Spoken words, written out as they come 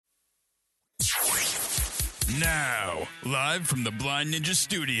Now, live from the Blind Ninja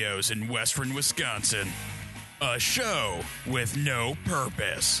Studios in Western Wisconsin, a show with no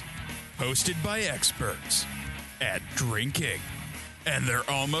purpose, hosted by experts at drinking, and they're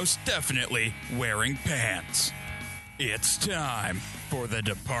almost definitely wearing pants. It's time for the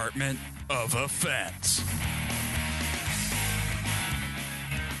Department of Offense.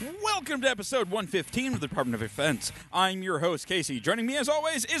 Welcome to episode 115 of the Department of Offense. I'm your host, Casey. Joining me, as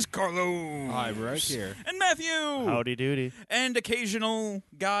always, is Carlos. I'm right here. And Matthew. Howdy doody. And occasional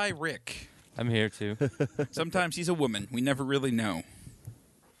guy, Rick. I'm here too. Sometimes he's a woman. We never really know.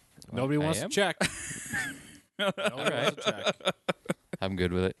 Nobody wants to check. All right. I'm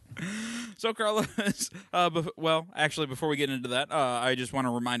good with it. So, Carlos, before we get into that, I just want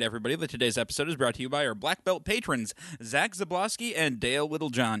to remind everybody that today's episode is brought to you by our Black Belt patrons, Zach Zablosky and Dale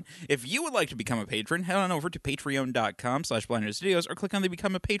Littlejohn. If you would like to become a patron, head on over to patreon.com/blindnerdstudios or click on the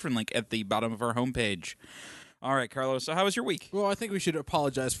Become a Patron link at the bottom of our homepage. All right, Carlos, so how was your week? Well, I think we should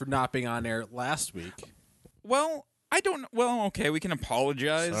apologize for not being on air last week. Well, okay, we can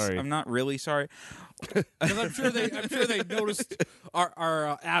apologize. Sorry. I'm not really sorry. Because I'm sure they noticed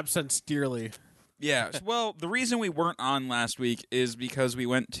our absence dearly. Yeah, well, the reason we weren't on last week is because we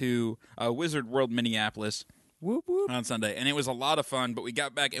went to Wizard World Minneapolis Whoop whoop. on Sunday, and it was a lot of fun, but we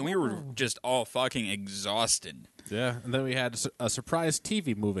got back and we were just all fucking exhausted. Yeah, and then we had a surprise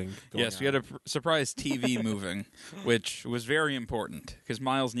TV moving. Yes, we had a surprise TV moving, which was very important because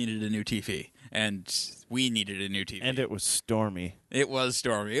Miles needed a new TV, and we needed a new TV. And it was stormy. It was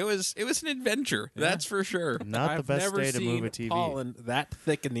stormy. It was an adventure, that's for sure. Not the best day to move a I've never seen TV. pollen that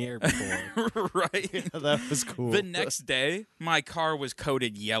thick in the air before. Right? That was cool. The next day, my car was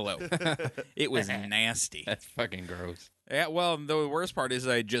coated yellow. It was nasty. That's fucking gross. Yeah, well, the worst part is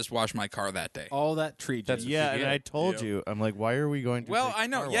I just washed my car that day. All that tree juice. Yeah, and I told Yep. you, I'm like, why are we going to Well, take I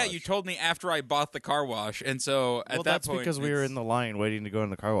know. car Yeah, wash? you told me after I bought the car wash, and so at Well, that that's point, because we were in the line waiting to go in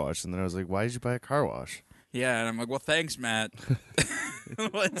the car wash, and then I was like, why did you buy a car wash? Yeah, and I'm like, well, thanks, Matt.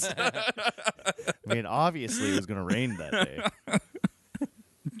 I mean, obviously it was going to rain that day.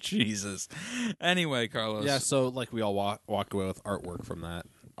 Jesus. Anyway, Carlos. Yeah, so like we all walked away with artwork from that.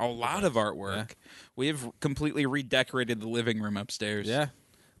 A lot of artwork. Yeah. We have completely redecorated the living room upstairs. Yeah,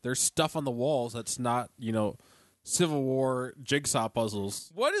 there's stuff on the walls that's not, Civil War jigsaw puzzles.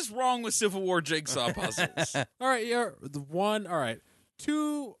 What is wrong with Civil War jigsaw puzzles? All right, yeah, the one. All right,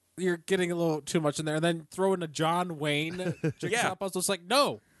 two. You're getting a little too much in there, and then throw in a John Wayne jigsaw Yeah. puzzle. It's like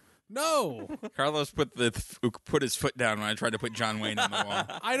no. Carlos put his foot down when I tried to put John Wayne on the wall.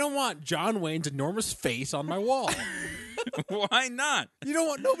 I don't want John Wayne's enormous face on my wall. Why not? You don't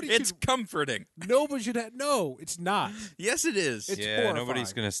want nobody. It's comforting. Nobody should have. No, it's not. Yes, it is. It's Yeah, horrifying.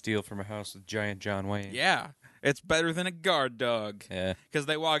 nobody's gonna steal from a house with giant John Wayne. Yeah. It's better than a guard dog. Yeah, Because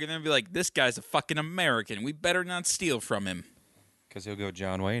they walk in there and be like, this guy's a fucking American. We better not steal from him. because he'll go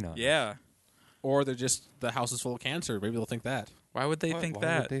John Wayne on. us. Yeah. Or they're just the house is full of cancer. Maybe they'll think that Why would they Why- think why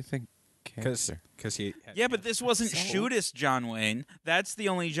that? Would they think cancer? because he. Yeah, but this wasn't Shootist John Wayne. That's the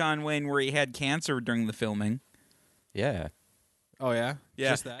only John Wayne where he had cancer during the filming. Yeah. Oh yeah. Yeah.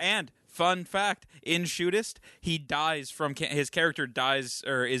 Just that. And fun fact, in Shootist, he dies from his character dies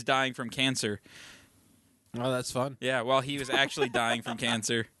or is dying from cancer. Oh, that's fun. Yeah, while he was actually dying from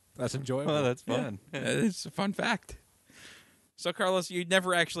cancer. That's enjoyable. Well, that's fun. It's a fun fact. So, Carlos, you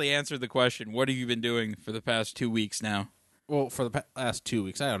never actually answered the question. What have you been doing for the past 2 weeks now? Well, for the last 2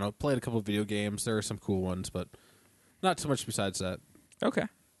 weeks, I don't know. Played a couple of video games. There are some cool ones, but not too much besides that. Okay.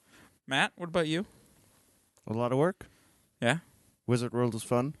 Matt, what about you? A lot of work. Yeah? Wizard World was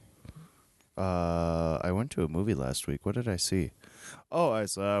fun. I went to a movie last week. What did I see? Oh, I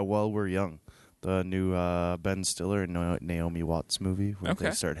saw While We're Young, the new Ben Stiller and Naomi Watts movie where Okay.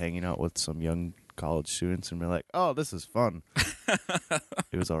 they start hanging out with some young college students and be like, oh, this is fun.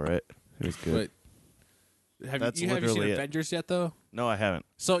 It was all right. It was good. Wait, have That's you seen literally it. Avengers yet, though? No, I haven't.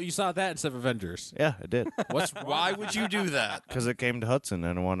 So you saw that instead of Avengers. Yeah, I did. What's wrong? Why would you do that? Because it came to Hudson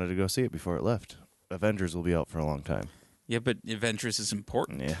and I wanted to go see it before it left. Avengers will be out for a long time. Yeah, but Avengers is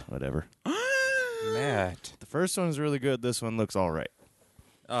important. Yeah, whatever. Matt. The first one is really good. This one looks all right.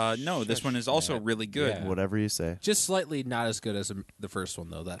 No, this one is also Matt. really good. Yeah. Whatever you say. Just slightly not as good as the first one,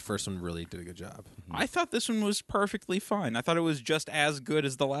 though. That first one really did a good job. I thought this one was perfectly fine. I thought it was just as good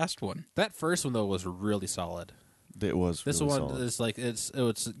as the last one. That first one, though, was really solid. It was This really one solid. is like it's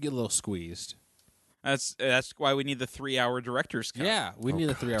get a little squeezed. That's why we need the 3-hour director's cut. Yeah, we need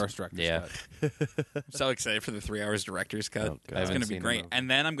a 3-hour director's Yeah. cut. I'm so excited for the 3 hours director's cut. Oh, God. It's I haven't going to be seen great. the movie. And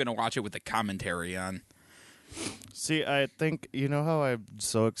then I'm going to watch it with the commentary on. See, I think, you know how I'm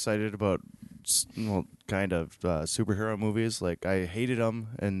so excited about kind of superhero movies. Like I hated them,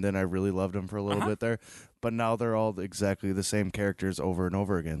 and then I really loved them for a little bit there. But now they're all exactly the same characters over and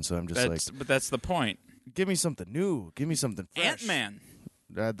over again. So I'm just But that's the point. give me something new. Give me something fresh. Ant-Man,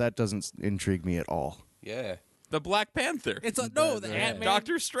 That doesn't intrigue me at all. Yeah. the Black Panther, It's the Ant-Man.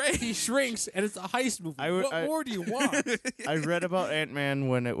 Doctor Strange. He shrinks, and it's a heist movie. I would- What more do you want? I read about Ant-Man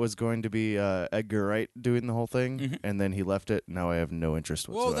when it was going to be Edgar Wright doing the whole thing, and then he left it. Now I have no interest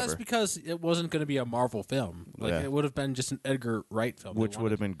whatsoever. Well, that's because it wasn't going to be a Marvel film. Like Yeah. it would have been just an Edgar Wright film. which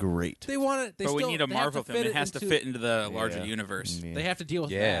would have been great. They want it. But we need a Marvel film. It has to fit into the larger Yeah. universe. Yeah. They have to deal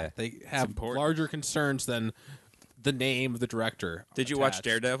with Yeah. that. They have important. larger concerns than the name of the director. Did you watch attached.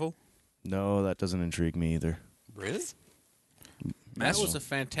 Daredevil? No, that doesn't intrigue me either. Really? That was a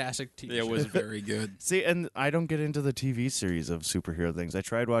fantastic TV It show. was very good. See, and I don't get into the TV series of superhero things. I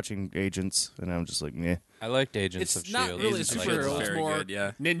tried watching Agents, and I'm just like, meh. I liked Agents It's of not S.H.I.E.L.D. really Agents of superhero. S.H.I.E.L.D. It's Very more good,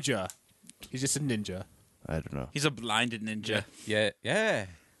 yeah. ninja. He's just a ninja. I don't know. He's a blinded ninja. Yeah.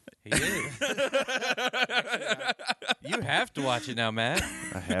 He is. You have to watch it now, Matt.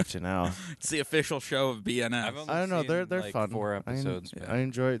 I have to now. It's the official show of BNF. I've only I don't know. seen, They're like, fun. 4 episodes. I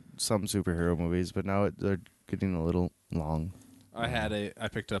enjoy some superhero movies, but now they're getting a little long. I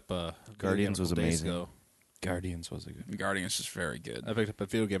picked up a Guardians was video game a couple days amazing. ago. Guardians was a good. Guardians is very good. I picked up a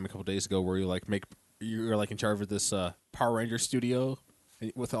video game a couple days ago where you're like in charge of this Power Ranger studio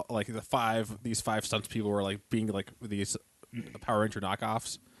with like these five stunts people were like being like these Power Ranger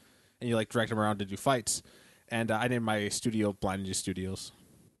knockoffs, and you like direct them around to do fights. And I named my studio Blind Ninja Studios.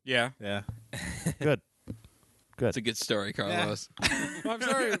 Yeah. Yeah. Good. It's a good story, Carlos. Well, I'm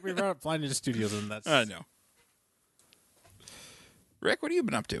sorry we brought up Blind Ninja Studios, and that's I know. Rick, what have you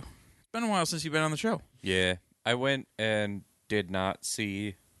been up to? It's been a while since you've been on the show. Yeah, I went and did not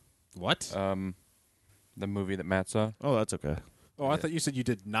see what? the movie that Matt saw. Oh, that's okay. Oh, I thought you said you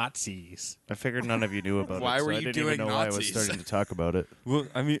did Nazis. I figured none of you knew about Why it. so were I you didn't doing even know why I was Nazis? starting to talk about it. Well,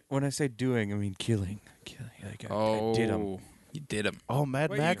 I mean, when I say doing, I mean killing. Like I did them. You did them. Oh, Mad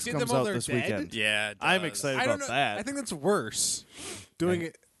Wait, you Max did comes them while out they're this dead? weekend. Yeah, it I'm does. excited I about don't know. that. I think that's worse. Doing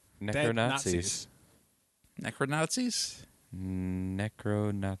it dead Necro-Nazis. Necro-Nazis?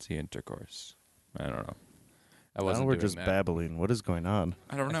 Necro-Nazi intercourse. I don't know. I Now wasn't we're doing just that. babbling. What is going on?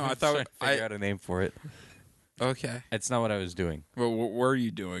 I don't know. I I'm thought trying to figure out a name for it. Okay. It's not what I was doing. Well, what were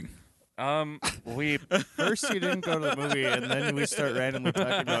you doing? We first you didn't go to the movie, and then we start randomly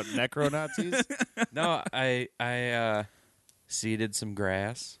talking about necro-Nazis. No, I seeded some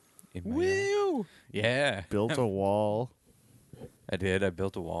grass. In my yeah, Built a wall. I did. I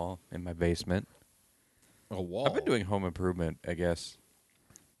built a wall in my basement. a wall. I've been doing home improvement, I guess.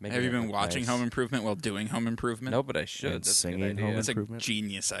 Making Have you it been look watching nice. Home Improvement while doing Home Improvement? No, but I should. And That's a good singing idea. Home That's a Improvement?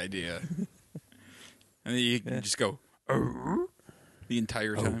 genius idea. And then you can just go "Arr," the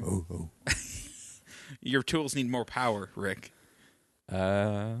entire time. Your tools need more power, Rick.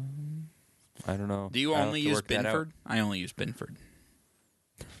 I don't know. Do you I'll have only to use work that out. Binford? I only use Binford.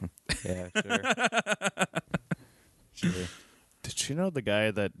 Yeah, sure. Sure. Did you know the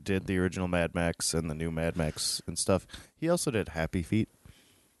guy that did the original Mad Max and the new Mad Max and stuff? He also did Happy Feet.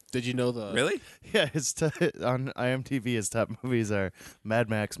 Did you know the Really? Yeah, on IMDb, his top movies are Mad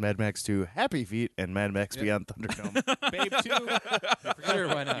Max, Mad Max 2, Happy Feet, and Mad Max Beyond Thunderdome. Babe 2? Sure,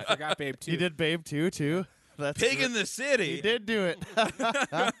 why You not? forgot Babe 2. He did Babe 2, too. That's Pig in the City. He did do it.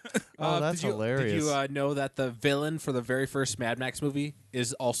 Oh, that's did you, hilarious. Did you know that the villain for the very first Mad Max movie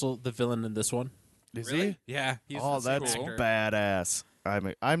is also the villain in this one? Is Really? he? Yeah. He's Oh, the same that's actor. badass.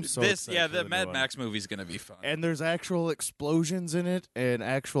 I'm so excited Yeah, for the new Mad one. Max movie's gonna be fun. And there's actual explosions in it and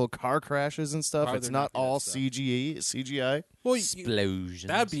actual car crashes and stuff. Oh, It's they're not not good all at stuff. CGI. Well, Explosions.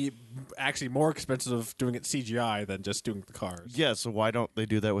 that'd be actually more expensive doing it CGI than just doing the cars. Yeah, so why don't they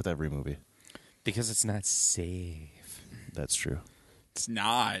do that with every movie? because it's not safe. That's true. It's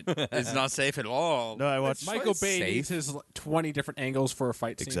not. It's not safe at all. No, I watched Michael It's Bay safe. needs his 20 different angles for a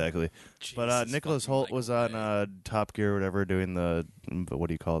fight scene. exactly. But Jesus Nicholas fucking Holt was Michael on Bay. Top Gear, or whatever, doing the what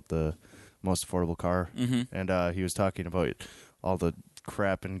do you call it, the most affordable car, and he was talking about all the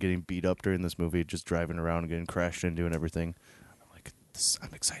crap and getting beat up during this movie, just driving around and getting crashed into and everything. I'm like,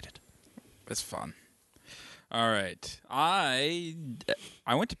 I'm excited. It's fun. All right. I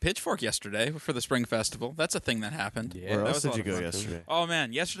went to Pitchfork yesterday for the Spring Festival. That's a thing that happened. Yeah, Where that else was a did you lot of go fun. yesterday? Oh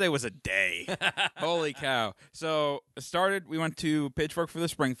man, yesterday was a day. Holy cow. So it started, we went to Pitchfork for the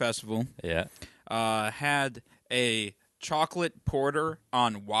Spring Festival. Yeah. Had a chocolate porter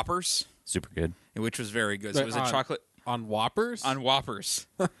on Whoppers, Super good. which was very good. So it was a On chocolate On Whoppers? on Whoppers.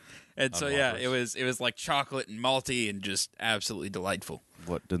 And so On yeah, Whoppers. it was like chocolate and malty and just absolutely delightful.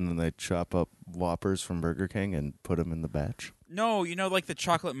 What, didn't they chop up Whoppers from Burger King and put them in the batch? No, like the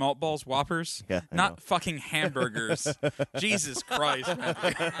chocolate malt balls Whoppers? Yeah, I Not know. fucking hamburgers. Jesus Christ.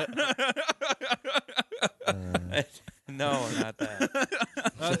 No, not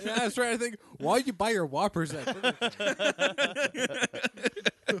that. Yeah, I was trying to think, why'd you buy your Whoppers at Burger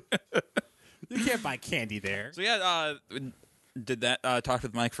King? You can't buy candy there. So yeah, did that, talked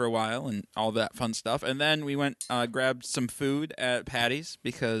with Mike for a while and all that fun stuff. And then we went, grabbed some food at Patty's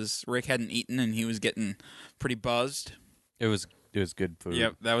because Rick hadn't eaten and he was getting pretty buzzed. It was good food.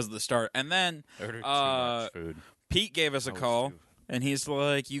 Yep, that was the start. And then I ordered too much food. Pete gave us a call, and he's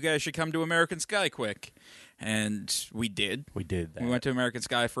like, you guys should come to American Sky quick. And we did. We did that. We went to American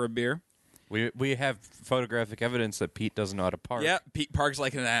Sky for a beer. We have photographic evidence that Pete doesn't know how to park. Yeah, Pete parks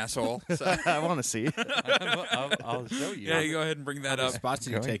like an asshole. So. I want to see. I'll show you. Yeah, you go ahead and bring that up. Spots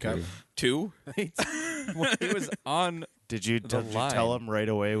did you take up? 2? When he was on. Did you line. tell him right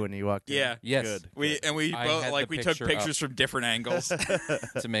away when you walked in? Yeah. Yes. Good. We I both had like the we took picture pictures from different angles.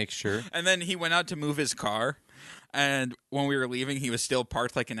 to make sure. And then he went out to move his car. And when we were leaving, he was still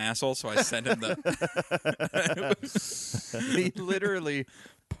parked like an asshole, so I sent him the He literally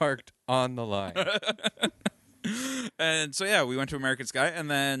parked on the line. And so yeah, we went to American Sky,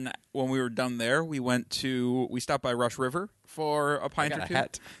 and then when we were done there, we stopped by Rush River for a pint got or a two.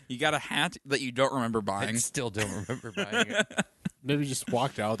 hat. You got a hat that you don't remember I buying. still don't remember buying it. Maybe you just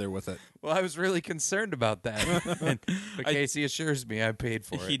walked out there with it. Well, I was really concerned about that. But Casey assures me I paid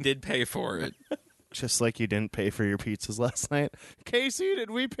for it. He did pay for it. Just like you didn't pay for your pizzas last night. Casey,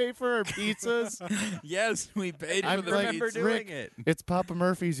 did we pay for our pizzas? Yes, we paid I for the like, pizza. doing Rick, it. It's Papa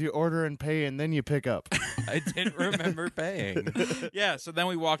Murphy's. You order and pay, and then you pick up. I didn't remember paying. Yeah, so then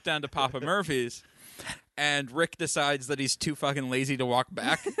we walked down to Papa Murphy's, and Rick decides that he's too fucking lazy to walk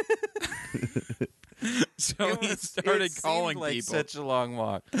back. So he started It seemed calling like people. Such a long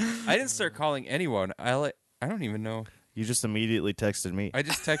walk. I didn't start calling anyone. I don't even know. You just immediately texted me. I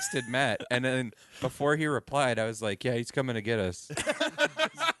just texted Matt, and then before he replied, I was like, "Yeah, he's coming to get us."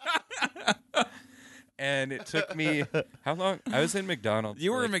 And it took me how long? I was in McDonald's.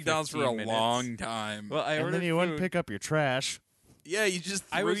 You were for in like McDonald's for 15 a minutes. long time. Well, I and ordered then you went food. and pick up your trash. Yeah, you just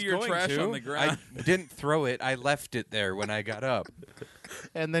I threw was your going trash to. on the ground. I didn't throw it. I left it there when I got up.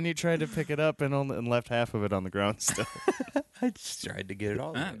 And then you tried to pick it up and left half of it on the ground still. I just tried to get it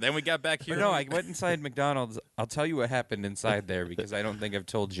all. Ah, then we got back here. But no, I went inside McDonald's. I'll tell you what happened inside there because I don't think I've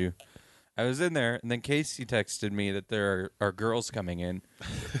told you. I was in there, and then Casey texted me that there are girls coming in,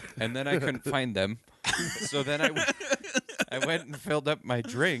 and then I couldn't find them. So then I went and filled up my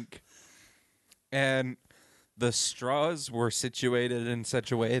drink, and the straws were situated in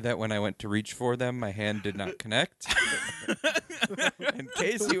such a way that when I went to reach for them, my hand did not connect. And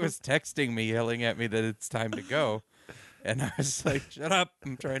Casey was texting me, yelling at me that it's time to go. And I was like, shut up,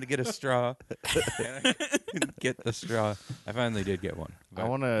 I'm trying to get a straw. And I couldn't get the straw. I finally did get one. I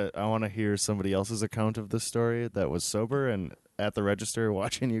wanna hear somebody else's account of this story that was sober and at the register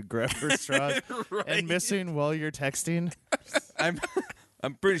watching you grab for straws Right. and missing while you're texting.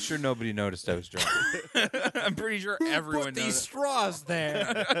 I'm pretty sure nobody noticed I was drunk. I'm pretty sure everyone Put these knows. straws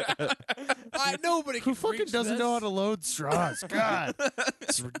there. Nobody Who can fucking reach doesn't this. know how to load straws? God,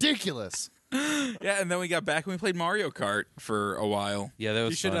 it's ridiculous. Yeah, and then we got back and we played Mario Kart for a while. Yeah, that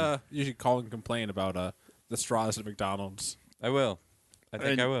was fun. You should call and complain about the straws at McDonald's. I will. I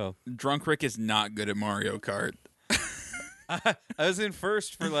think And- I will. Drunk Rick is not good at Mario Kart. I was in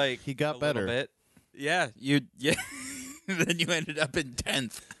first for like He got a better. little bit. Yeah. Then you ended up in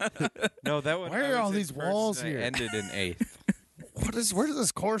 10th. No, that one. Why I are was all in these first walls and I here? ended in 8th. Where does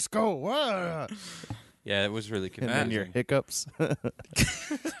this course go? Ah. Yeah, it was really And then confusing. your hiccups.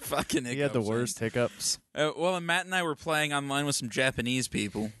 Fucking You had the hiccups. worst hiccups. Well, and Matt and I were playing online with some Japanese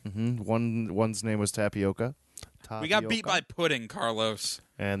people. One's name was Tapioca. We got beat by Pudding, Carlos.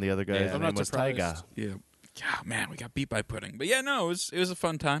 And the other guy's Yeah. I'm name not was surprised. Taiga. Yeah. Oh, man, we got beat by Pudding. But yeah, no, it was a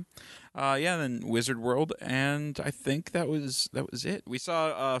fun time. Yeah, then Wizard World, and I think that was it. We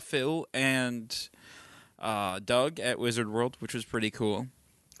saw Phil and Doug at Wizard World, which was pretty cool.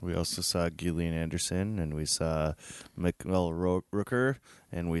 We also saw Gillian Anderson, and we saw Miguel Rooker,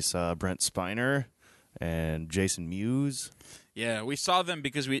 and we saw Brent Spiner, and Jason Mewes. Yeah, we saw them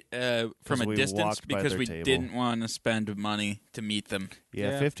because we from a we distance walked by because their we table. didn't want to spend money to meet them.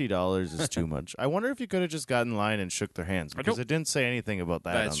 Yeah, Yeah. $50 is too much. I wonder if you could have just gotten in line and shook their hands, because don't- it didn't say anything about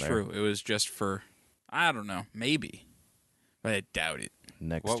that That's on there. true. It was just for I don't know, maybe, but I doubt it.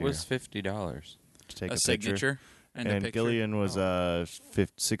 Next What year, was $50? to take A a picture. signature. And a And picture? Gillian was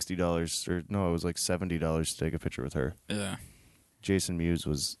 $60, or no, it was like $70 to take a picture with her. Yeah. Jason Mewes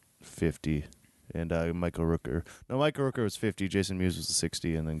was 50, and Michael Rooker. No, Michael Rooker was 50. Jason Mewes was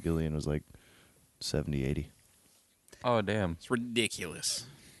 60, and then Gillian was like 70, 80. Oh, damn. It's ridiculous.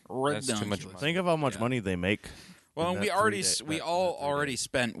 That's too much money. Think of how much Yeah. money they make. Well, in we that already 3 day- we that- all that 3 already days.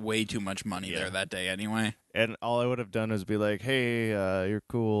 spent way too much money Yeah. there that day anyway. And all I would have done is be like, "Hey, you're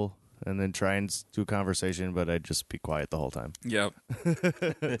cool," and then try and do conversation, but I'd just be quiet the whole time. Yep.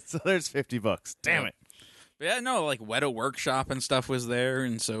 So there's $50. Damn it! But yeah, no, like Weta Workshop and stuff was there,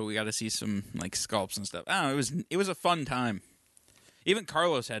 and so we got to see some like sculpts and stuff. I don't know, it was a fun time. Even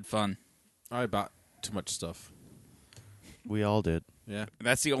Carlos had fun. I bought too much stuff. We all did. Yeah.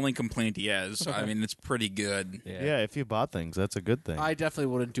 That's the only complaint he has. I mean, it's pretty good. Yeah. If you bought things, that's a good thing. I definitely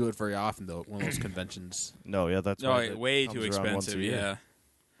wouldn't do it very often though. One of those conventions. No, yeah, that's No, why it way comes too around once a expensive. year. Yeah.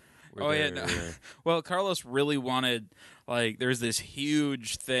 We're Oh, yeah, there, no. Well, Carlos really wanted, like, there's this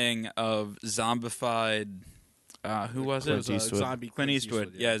huge thing of zombified. Who was Clint it? Eastwood. Zombie Clint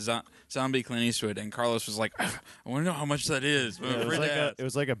Eastwood. Yeah, zombie Clint Eastwood. And Carlos was like, I want to know how much that is. Yeah, it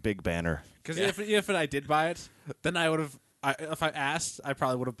was like a big banner. Because Yeah. if I did buy it, then I would have. If I asked, I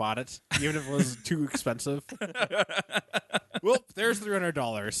probably would have bought it, even if it was too expensive. Well, there's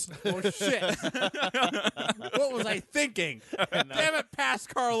 $300. Oh shit! What was I thinking? Damn it, past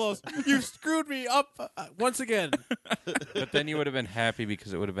Carlos! You screwed me up once again. But then you would have been happy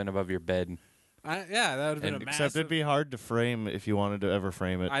because it would have been above your bed. Yeah, that would have been And a Except massive. it'd be hard to frame if you wanted to ever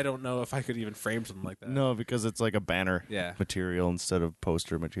frame it. I don't know if I could even frame something like that. No, because it's like a banner Yeah. material instead of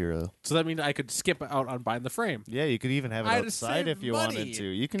poster material. So that means I could skip out on buying the frame. Yeah, you could even have it I'd have outside if saved you money. wanted to.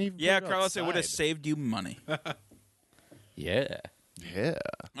 You can even Yeah, put it Carlos, it would have outside. saved you money. Yeah. Yeah.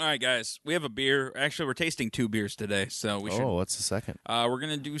 All right, guys, we have a beer. Actually, we're tasting 2 beers today, so we should. Oh, what's the second? We're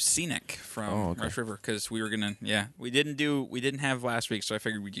gonna do Scenic from okay. Rush River because we were gonna. Yeah, we didn't have last week, so I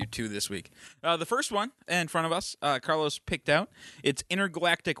figured we'd do 2 this week. The first one in front of us, Carlos picked out. It's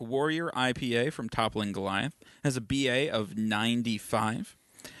Intergalactic Warrior IPA from Toppling Goliath. It has a BA of 95.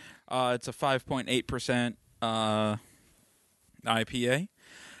 It's a 5.8% IPA.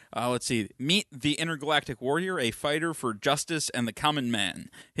 Let's see. Meet the Intergalactic Warrior, a fighter for justice and the common man.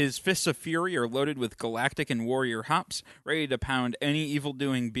 His fists of fury are loaded with galactic and warrior hops, ready to pound any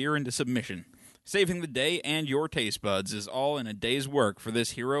evil-doing beer into submission. Saving the day and your taste buds is all in a day's work for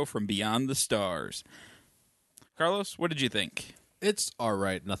this hero from beyond the stars. Carlos, what did you think? It's all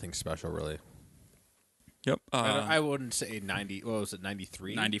right. Nothing special, really. Yep. I wouldn't say 90. What was it?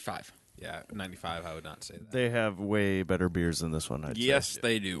 93. 95. Yeah, 95. I would not say that. They have way better beers than this one, I'd Yes, say.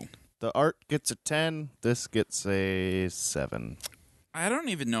 they do. The art gets a 10. This gets a 7. I don't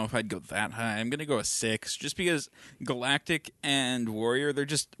even know if I'd go that high. I'm going to go a 6, just because Galactic and Warrior, they're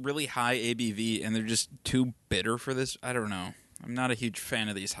just really high ABV, and they're just too bitter for this. I don't know. I'm not a huge fan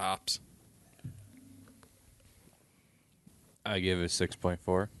of these hops. I give it a 6.4.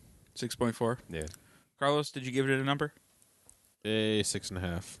 6.4. Yeah. Carlos, did you give it a number? A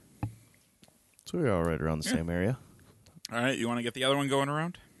 6.5. So we're all right around the same area. All right, you want to get the other one going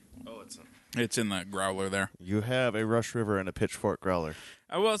around? Oh, It's in the growler there. You have a Rush River and a Pitchfork Growler.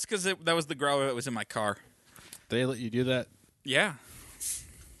 Well, it's because that was the growler that was in my car. They let you do that? Yeah.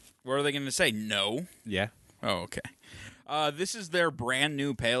 What are they going to say? No. Yeah. Oh, okay. This is their brand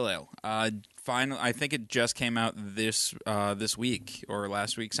new pale ale. I think it just came out this week or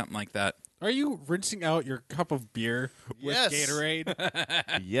last week, something like that. Are you rinsing out your cup of beer with Yes.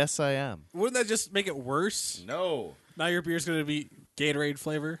 Gatorade? Yes, I am. Wouldn't that just make it worse? No. Now your beer's going to be Gatorade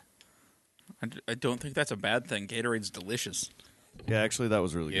flavor? I don't think that's a bad thing. Gatorade's delicious. Yeah, actually, that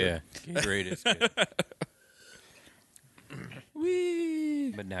was really Yeah. good. Gatorade is good.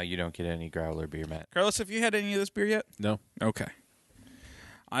 Whee! But now you don't get any growler beer, Matt. Carlos, have you had any of this beer yet? No. Okay.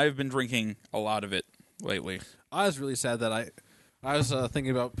 I've been drinking a lot of it lately. I was really sad that I was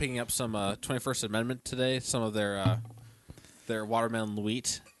thinking about picking up some 21st Amendment today, some of their watermelon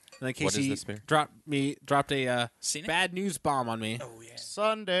wheat. And then What is Casey this beer? dropped a Seen it? bad news bomb on me. Oh, yeah.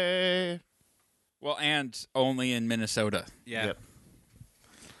 Sunday. Well, and only in Minnesota. Yeah. Yep.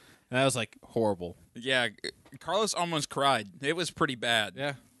 And that was like horrible. Yeah, Carlos almost cried. It was pretty bad.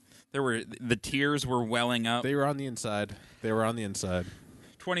 Yeah. The tears were welling up. They were on the inside.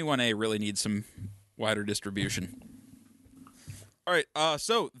 21A really needs some wider distribution. All right,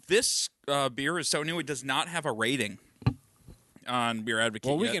 so this beer is so new it does not have a rating on Beer Advocate.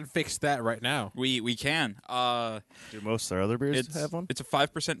 Well, we yet. can fix that right now. We can. Do most of their other beers have one? It's a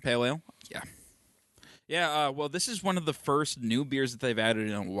 5% pale ale. Yeah. Yeah. Well, this is one of the first new beers that they've added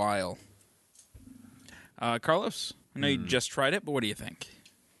in a while. Carlos, I know you just tried it, but what do you think?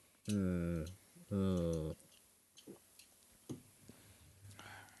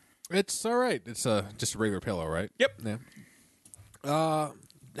 It's all right. It's just a regular pillow, right? Yep. Yeah.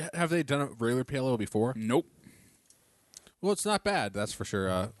 Have they done a regular pillow before? Nope. Well, it's not bad, that's for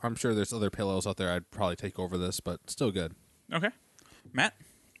sure. I'm sure there's other pillows out there I'd probably take over this, but still good. Okay. Matt?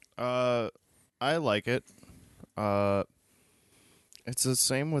 I like it. It's the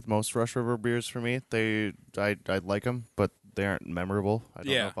same with most Rush River beers for me. I like them, but they aren't memorable. I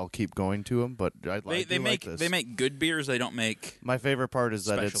don't know if I'll keep going to them, but I They make like this. they make good beers. They don't make. My favorite part is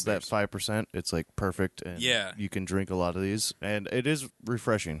that Special it's beers. that 5%. It's like perfect, and Yeah. you can drink a lot of these, and it is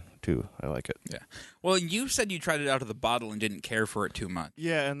refreshing too. I like it. Yeah. Well, you said you tried it out of the bottle and didn't care for it too much.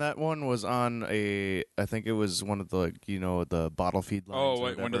 Yeah, and that one was on I think it was one of the the bottle feed lines. Oh, or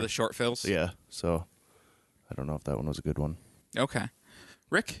one of whatever. the short fills. Yeah, so I don't know if that one was a good one. Okay.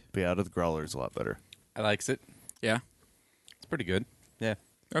 Rick? But yeah, out of the growler is a lot better. I likes it. Yeah. It's pretty good. Yeah.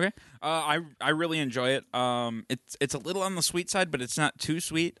 Okay. I really enjoy it. It's a little on the sweet side, but it's not too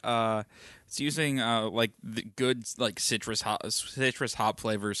sweet. It's using like the good like citrus hop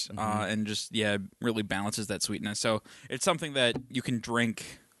flavors, and just really balances that sweetness. So it's something that you can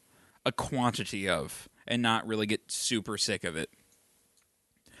drink a quantity of and not really get super sick of it.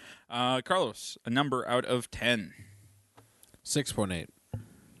 Carlos, a number out of 10. 6.8.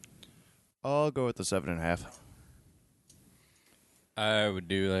 I'll go with the 7.5. I would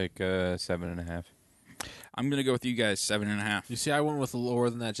do like 7.5. I'm gonna go with you guys 7.5. You see, I went with lower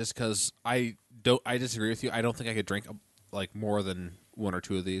than that just because I disagree with you. I don't think I could drink like more than one or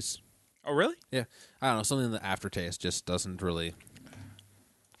two of these. Oh, really? Yeah, I don't know. Something in the aftertaste just doesn't really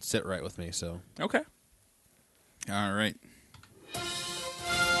sit right with me. So Okay. All right.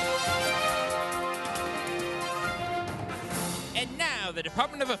 And now the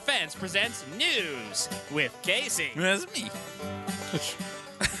Department of Defense presents News with Casey. That's me.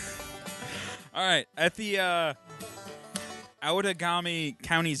 All right. At the Outagamie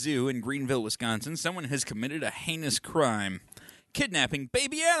County Zoo in Greenville, Wisconsin, someone has committed a heinous crime. Kidnapping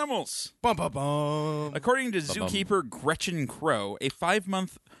baby animals. Bum, bum, bum. According to zookeeper Gretchen Crow, a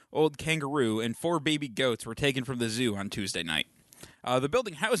 5-month-old kangaroo and 4 baby goats were taken from the zoo on Tuesday night. The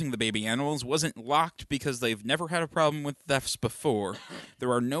building housing the baby animals wasn't locked because they've never had a problem with thefts before.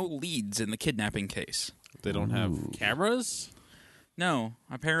 There are no leads in the kidnapping case. they don't have cameras. No,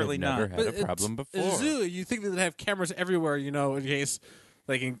 apparently They've never not. had a it's problem a before. zoo. You think they'd have cameras everywhere, in case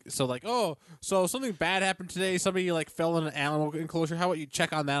they can. So so something bad happened today. Somebody fell in an animal enclosure. How about you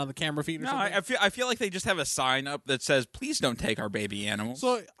check on that on the camera feed or No, something? I feel like they just have a sign up that says, "Please don't take our baby animals."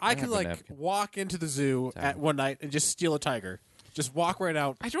 So I could have a napkin. walk into the zoo at one night and just steal a tiger. Just walk right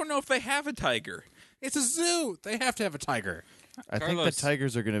out. I don't know if they have a tiger. It's a zoo. They have to have a tiger. I think the Carlos.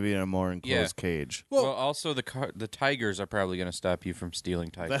 tigers are going to be in a more enclosed Yeah. cage. Well, also the tigers are probably going to stop you from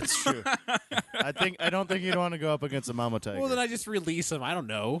stealing tigers. That's true. I don't think you'd want to go up against a mama tiger. Well, then I just release them. I don't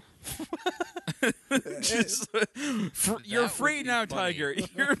know. Just, you're free now, funny. tiger.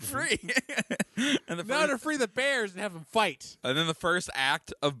 You're free. and the Now to first, free the bears and have them fight. and then the first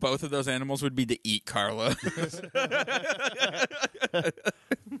act of both of those animals would be to eat Carla.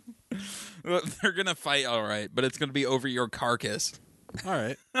 They're gonna fight, all right, but it's gonna be over your carcass. All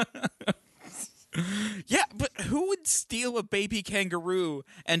right. Yeah, but who would steal a baby kangaroo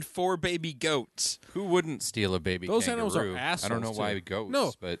and 4 baby goats? Who wouldn't steal a baby Those kangaroo? animals are assholes. I don't know why too. goats,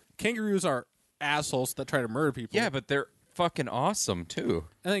 No, but kangaroos are assholes that try to murder people. yeah, but they're fucking awesome too.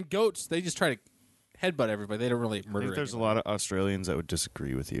 and then goats, they just try to headbutt everybody. They don't really I murder. think there's a anybody. lot of Australians that would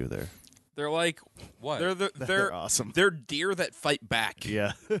disagree with you there. They're like What? they're awesome. They're deer that fight back.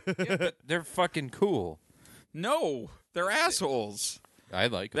 Yeah. Yeah, but they're fucking cool. No, they're assholes I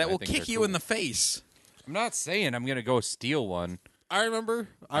like 'em. that I will think kick they're you cool. in the face. I'm not saying I'm gonna go steal one. I remember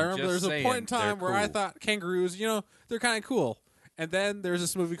I'm there's just a point in saying, they're time where I cool. thought kangaroos, they're kind of cool. And then there's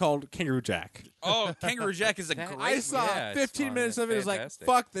this movie called Kangaroo Jack. Oh, Kangaroo Jack is a That- great. I saw yeah, it's 15 fun. minutes of it. It was like, Fantastic.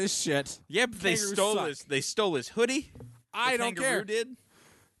 fuck this shit. Yeah, but they Kangaroos stole suck. his. They stole his hoodie. I The don't kangaroo care. Did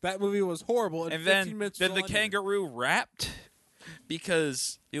That movie was horrible. and 15 then minutes then was the all I needed. kangaroo rapped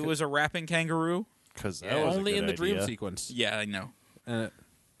because it was a rapping kangaroo. Because Only in the dream sequence. Yeah, I know. And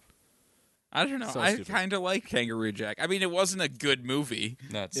I don't know. So I stupid. kind of like Kangaroo Jack. I mean, it wasn't a good movie,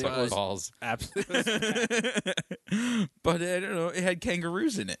 Not It suck was- balls. absolutely. but I don't know. It had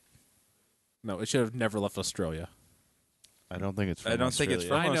kangaroos in it. No, it should have never left Australia. I don't think it's from I don't think it's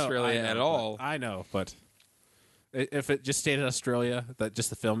Australia. from Australia at but- all. I know, but if it just stayed in Australia, that just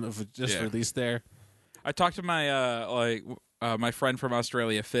the film, if it just Yeah. released there, I talked to my my friend from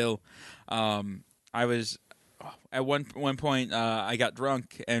Australia, Phil. I was at one point I got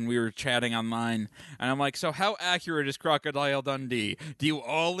drunk and we were chatting online, and I'm like, "So how accurate is Crocodile Dundee? Do you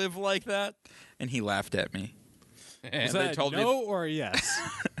all live like that?" And he laughed at me. is they that told me- no or yes?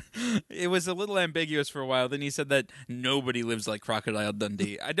 It was a little ambiguous for a while. Then he said that nobody lives like Crocodile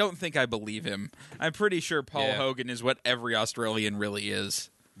Dundee. I don't think I believe him. I'm pretty sure Paul Yeah. Hogan is what every Australian really is.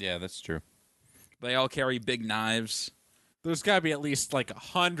 Yeah, that's true. They all carry big knives. There's got to be at least like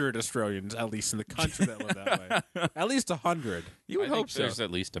 100 Australians, at least in the country, that live that way. At least 100. You would I think hope so. there's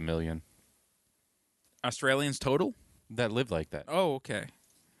at least 1 million Australians total? that live like that. Oh, okay.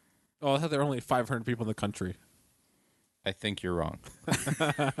 Oh, I thought there were only 500 people in the country. I think you're wrong.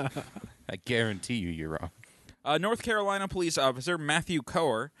 I guarantee you're wrong. North Carolina police officer Matthew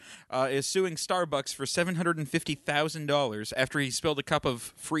Coher is suing Starbucks for $750,000 after he spilled a cup of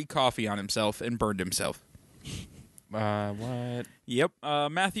free coffee on himself and burned himself. What? Yep.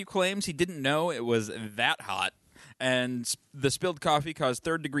 Matthew claims he didn't know it was that hot, and the spilled coffee caused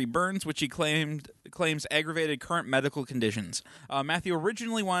third-degree burns, which he claims aggravated current medical conditions. Matthew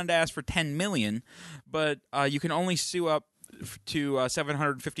originally wanted to ask for $10 million, but you can only sue up to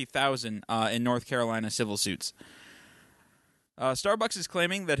 $750,000 in North Carolina civil suits. Starbucks is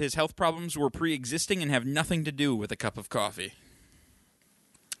claiming that his health problems were pre-existing and have nothing to do with a cup of coffee.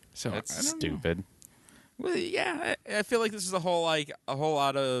 So That's I don't know. stupid. Well, yeah, I feel like this is a whole lot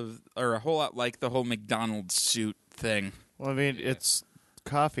like the whole McDonald's suit thing. Well, I mean, it's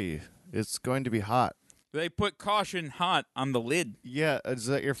coffee. It's going to be hot. They put caution hot on the lid. Yeah, is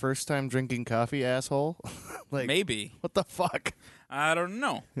that your first time drinking coffee, asshole? Like, Maybe. what the fuck? I don't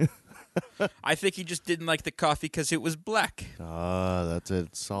know. I think he just didn't like the coffee because it was black. Ah, that's it.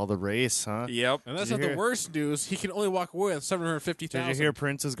 It's all the race, huh? Yep. And that's Did not you the hear- worst news. He can only walk away with $750,000. Did you hear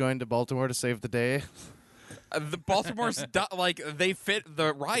Prince is going to Baltimore to save the day? The Baltimore's they fit.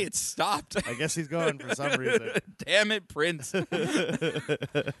 The riots stopped. I guess he's going for some reason. Damn it, Prince. Did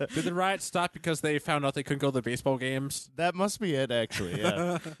the riot stop because they found out they couldn't go to the baseball games? That must be it, actually.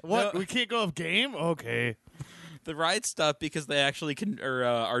 Yeah. What? We can't go off game? Okay. The riots stopped because they actually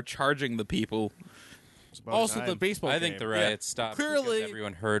are charging the people. It's about Also, time. the baseball I game. think the riot stopped Clearly- because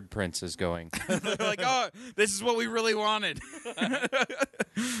everyone heard Prince is going. They're like, oh, this is what we really wanted.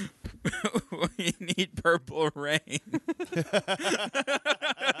 We need Purple Rain.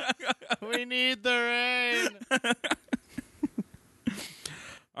 We need the rain.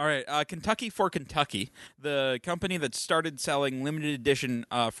 All right, Kentucky for Kentucky, the company that started selling limited edition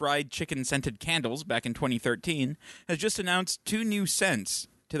fried chicken scented candles back in 2013, has just announced 2 new scents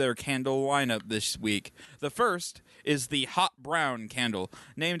to their candle lineup this week. The first is the Hot Brown candle,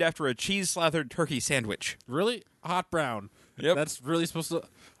 named after a cheese-slathered turkey sandwich. Really? Hot brown. Yep. That's really supposed to...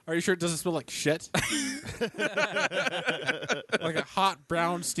 Are you sure it doesn't smell like shit? Like a hot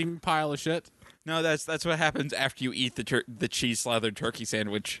brown steaming pile of shit? No, that's what happens after you eat the cheese-slathered turkey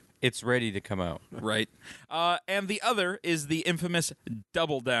sandwich. It's ready to come out. Right. And the other is the infamous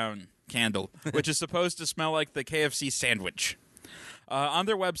Double Down candle, which is supposed to smell like the KFC sandwich. On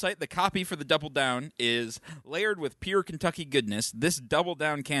their website, the copy for the Double Down is layered with pure Kentucky goodness. This Double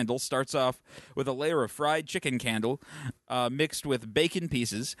Down candle starts off with a layer of fried chicken candle mixed with bacon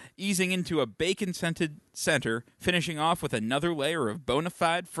pieces, easing into a bacon-scented center, finishing off with another layer of bona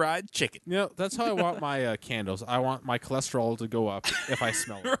fide fried chicken. You know, that's how I want my candles. I want my cholesterol to go up if I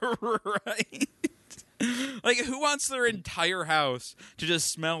smell it. Right? Like, who wants their entire house to just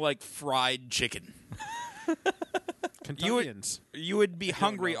smell like fried chicken? Kentuckians. You would be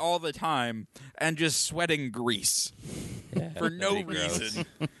hungry all the time and just sweating grease for no that'd be gross. reason.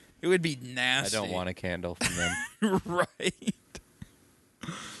 It would be I nasty. don't want a candle from them. Right.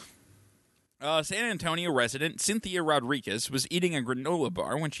 San Antonio resident Cynthia Rodriguez was eating a granola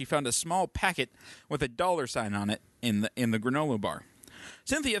bar when she found a small packet with a $sign on it in the granola bar.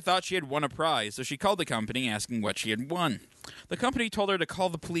 Cynthia thought she had won a prize, so she called the company asking what she had won. The company told her to call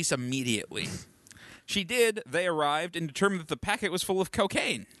the police immediately. She did. They arrived and determined that the packet was full of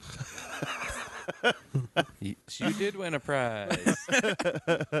cocaine. You did win a prize.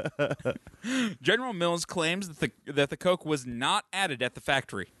 General Mills claims that the coke was not added at the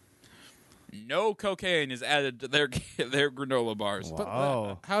factory. No cocaine is added to their granola bars. But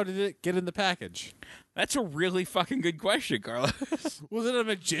Wow. how did it get in the package? That's a really fucking good question, Carlos. Was it a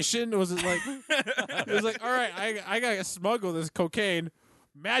magician? Was it like... it was like, all right, I got to smuggle this cocaine.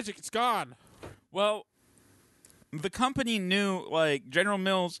 Magic, it's gone. Well, the company knew, like, General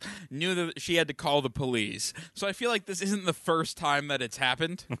Mills knew that she had to call the police. So I feel like this isn't the first time that it's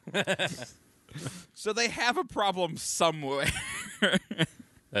happened. So they have a problem somewhere.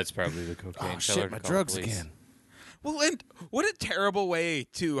 That's probably the cocaine. Oh, Tell her shit, to my call drugs police. again. Well, and what a terrible way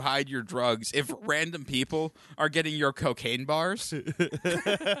to hide your drugs if random people are getting your cocaine bars.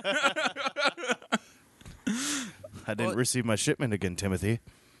 I didn't receive my shipment again, Timothy.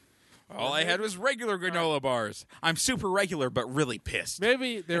 All I had was regular granola bars. I'm super regular, but really pissed.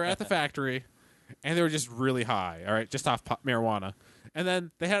 Maybe they were at the factory, and they were just really high. All right, just off marijuana, and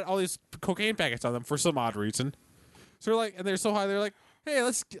then they had all these cocaine packets on them for some odd reason. So they're like, and they're so high, they're like, "Hey,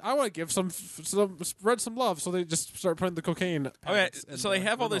 I want to give some spread some love." So they just start putting the cocaine. Okay, packets in so they the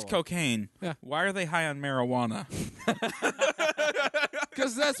have all this granola. cocaine. Yeah. Why are they high on marijuana?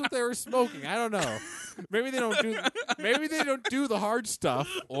 Because that's what they were smoking. I don't know. Maybe they don't do. Maybe they don't do the hard stuff.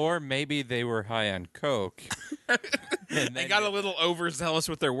 Or maybe they were high on coke. And They got a little overzealous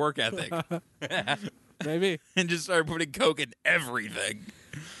with their work ethic Maybe. and just started putting coke in everything.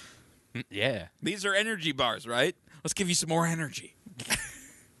 Yeah. These are energy bars, right? Let's give you some more energy.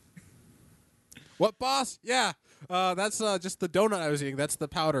 What, boss? Yeah. That's just the donut I was eating. That's the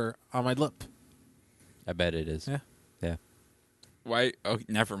powder on my lip. I bet it is. Yeah. Yeah. Why? Oh,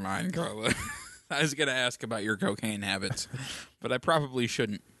 never mind, Carla. I was going to ask about your cocaine habits, but I probably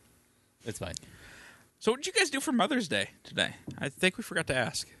shouldn't. It's fine. So, what did you guys do for Mother's Day today? I think we forgot to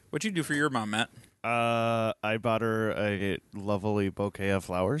ask. What'd you do for your mom, Matt? I bought her a lovely bouquet of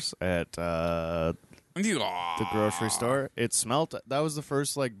flowers at the grocery store. It smelled. That was the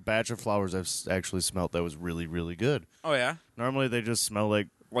first batch of flowers I've actually smelled that was really, really good. Oh, yeah? Normally they just smell like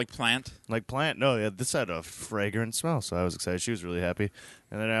Plant? plant. No, yeah, this had a fragrant smell, so I was excited. She was really happy.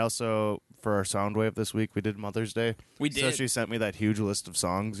 And then I also, for our sound wave this week, we did Mother's Day. We So did. she sent me that huge list of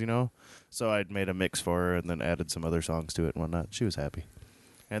songs, So I'd made a mix for her and then added some other songs to it and whatnot. She was happy.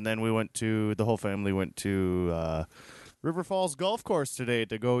 And then the whole family went to River Falls Golf Course today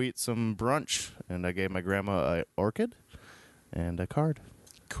to go eat some brunch. And I gave my grandma an orchid and a card.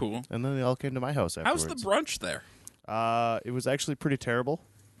 Cool. And then they all came to my house How's afterwards. the brunch there? It was actually pretty terrible.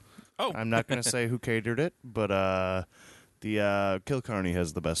 Oh. I'm not going to say who catered it, but the Kilcarney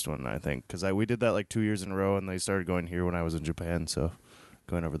has the best one, I think, because we did that 2 years in a row, and they started going here when I was in Japan, so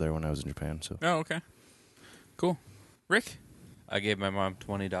going over there when I was in Japan. So Oh, okay. Cool. Rick? I gave my mom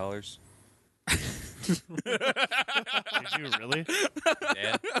 $20. did you really?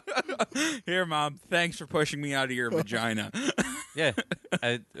 Yeah. Here, Mom. Thanks for pushing me out of your vagina. Yeah.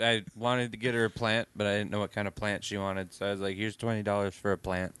 I wanted to get her a plant, but I didn't know what kind of plant she wanted. So I was like, here's $20 for a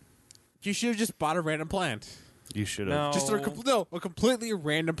plant. You should have just bought a random plant. You should have. No. Just a completely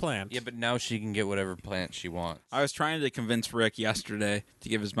random plant. Yeah, but now she can get whatever plant she wants. I was trying to convince Rick yesterday to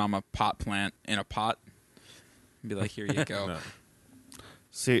give his mom a pot plant in a pot. And be like, here you go. No.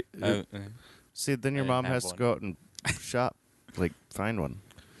 See, Uh, then your I mom didn't has have to go out and shop, find one.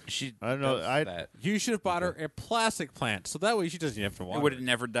 she I don't know, does that. You should have bought her a plastic plant, so that way she doesn't have to It water. would have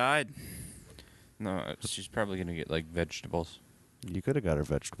never died. No, she's probably going to get vegetables. You could have got her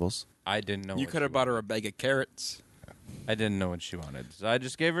vegetables. I didn't know. You what could she have bought her a wanted. bag of carrots. I didn't know what she wanted, so I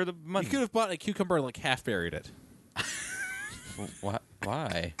just gave her the money. You could have bought a cucumber and half buried it.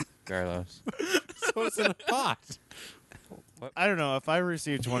 Why, Carlos? So it's in a pot. I don't know if I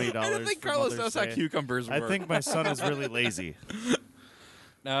received $20. I don't think for Carlos Mother's knows how Day, cucumbers work. I think my son is really lazy.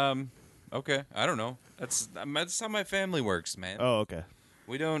 Okay, I don't know. That's how my family works, man. Oh, okay.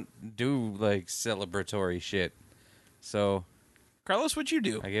 We don't do celebratory shit. So Carlos, what'd you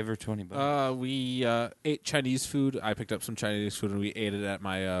do? I gave her $20. We ate Chinese food. I picked up some Chinese food and we ate it at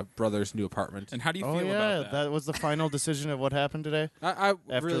my brother's new apartment. And how do you Oh feel yeah, about that? was the final decision of what happened today. I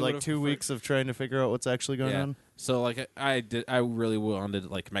After really would've 2 preferred- weeks of trying to figure out what's actually going Yeah. on. So I really wanted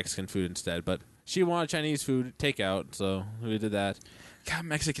Mexican food instead, but she wanted Chinese food takeout, so we did that. God,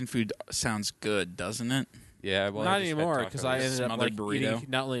 Mexican food sounds good, doesn't it? Yeah, well, Not I just had anymore because I tacos. ended up Smothered burrito. eating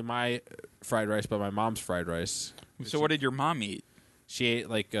not only my fried rice but my mom's fried rice. So what did your mom eat? She ate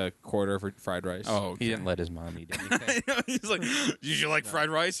a quarter of her fried rice. Oh, He didn't let his mom eat anything. He's like, did you like fried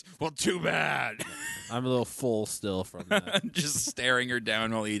rice? Well, too bad. I'm a little full still from that. Just staring her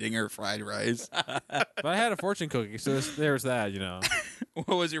down while eating her fried rice. But I had a fortune cookie, so there's that. What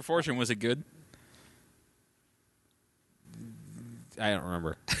was your fortune? Was it good? I don't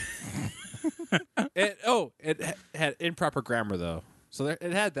remember. It had improper grammar though, so it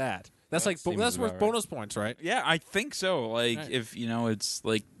had that. That's That seems that's worth about right. bonus points, right? Yeah, I think so. Right. If it's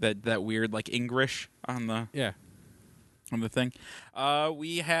that weird English on the Yeah. thing.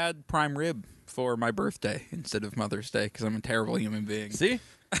 We had prime rib for my birthday instead of Mother's Day because I'm a terrible human being. See,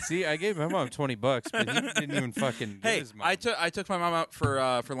 I gave my mom $20, but he didn't even fucking. Get Hey, his mom. I took my mom out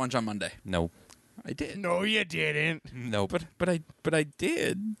for lunch on Monday. Nope. I did. No, you didn't. Nope. But I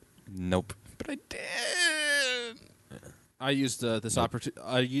did. Nope. But I did. I used this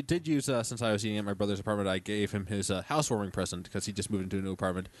opportunity. You did use since I was eating at my brother's apartment. I gave him his housewarming present because he just moved into a new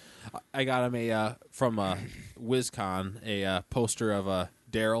apartment. I got him from WizCon a poster of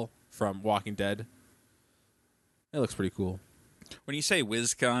Daryl from Walking Dead. It looks pretty cool. When you say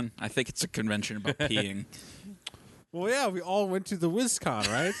WizCon, I think it's a convention about peeing. Well, yeah, we all went to the WizCon,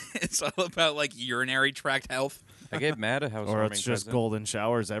 right? It's all about like urinary tract health. I gave Matt a Or housewarming it's just present. golden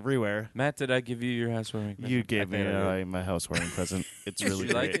showers everywhere. Matt, did I give you your housewarming present? You gave I me think I did. my housewarming present. It's really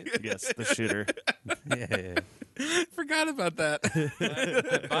You like great. Yes, the shitter. Yeah. Forgot about that.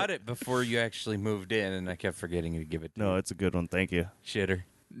 I bought it before you actually moved in, and I kept forgetting to give it to No, you. it's a good one. Thank you. Shitter.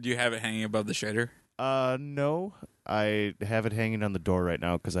 Do you have it hanging above the shader? No, I have it hanging on the door right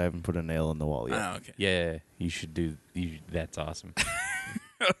now because I haven't put a nail in the wall yet. Oh, okay. Yeah, you should do. That's awesome.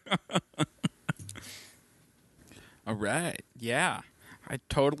 All right. Yeah. I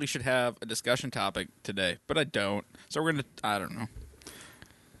totally should have a discussion topic today, but I don't. So we're gonna. I don't know.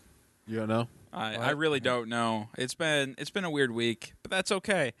 You don't know? I really don't know. It's been a weird week, but that's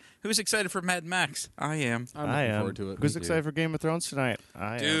okay. Who's excited for Mad Max? I am. I'm I looking am. forward to it. Who's Me too. excited for Game of Thrones tonight?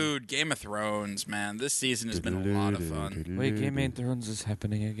 I am. Dude, Game of Thrones, man. This season has been a lot of fun. Wait, Game of Thrones is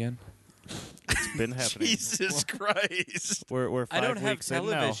happening again? It's been happening. Jesus Christ. We're 5 I don't have weeks in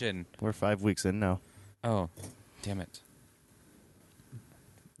television. now. We're 5 weeks in now. Oh, damn it!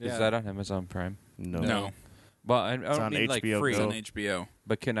 Yeah. Is that on Amazon Prime? No. Well, I don't on mean like HBO free, It's Go. on HBO.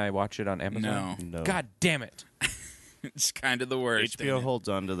 but can I watch it on Amazon? No. No. God damn it! It's kind of the worst. HBO ain't it? holds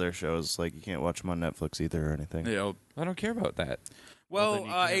on to their shows. Like, you can't watch them on Netflix either or anything. Yeah. I don't care about that. Well, Well,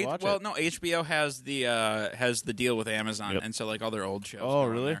 then you can't watch it. no. HBO has the deal with Amazon, Yep. and so like all their old shows. Oh, go on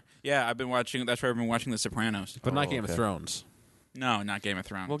really? there. Yeah, I've been watching. That's where I've been watching The Sopranos. But not Oh, Game of okay. Thrones. No, not Game of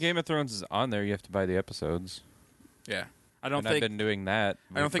Thrones. Well, Game of Thrones is on there. You have to buy the episodes. yeah, I don't And think I've been doing that.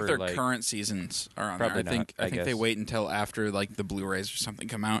 I don't think for, their like, current seasons are on Probably there. I think not, I think they guess. wait until after like the Blu-rays or something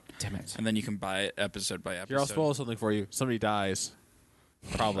come out, Damn it! and then you can buy it episode by episode. Here, I'll spoil something for you. Somebody dies.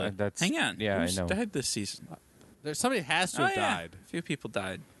 Probably. That's Hang on. Yeah, Who's I know. died this season? Somebody has to Oh, have yeah. died. A few people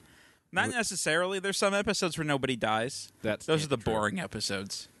died. Not necessarily. There's some episodes where nobody dies. That's Those are the true. boring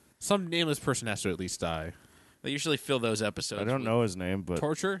episodes. Some nameless person has to at least die. They usually fill those episodes. I don't with know his name, but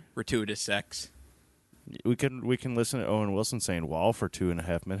Torture? gratuitous sex. we can listen to Owen Wilson saying "wow" for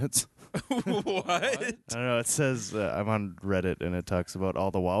 2.5 minutes. What? I don't know. It says I'm on Reddit and it talks about all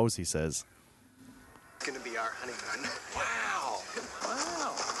the wows he says. It's gonna be our honeymoon. Wow.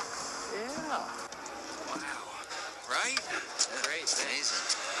 Wow. Yeah. Wow. Right? Great.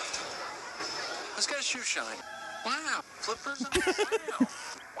 Amazing. Let's get a shoe shine. Wow. Flippers on? Wow.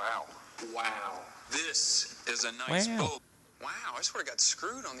 Wow. Wow. This is a nice Wow. boat. Wow. I sort of got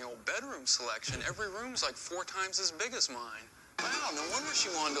screwed on the old bedroom selection. Every room's like 4 times as big as mine. Wow. No wonder she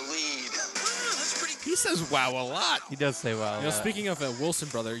wanted to lead. Wow. That's pretty good. He says "wow" a lot. He does say wow. You know, speaking of a Wilson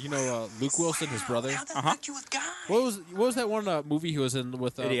brother, you know Luke Wilson, his brother. How'd that affect you with guys? What was that one movie he was in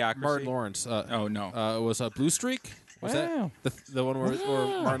with Idiocracy? Martin Lawrence? Oh no. It was Blue Streak. Was Wow. that the one where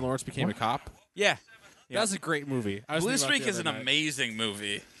Martin Lawrence became a cop? Yeah. That's a great movie. I was Blue thinking about it Streak the is an other night. amazing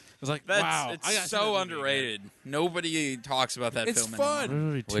movie. I was like, That's wow, I it's gotta see so that movie underrated. Nobody talks about that It's film fun.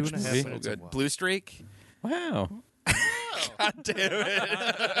 anymore. Literally Which 2.5 movie? minutes. So of good. wow. Blue Streak. Wow. God damn it.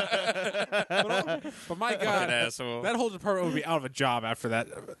 But my Fucking God, asshole. that whole department would be out of a job after that.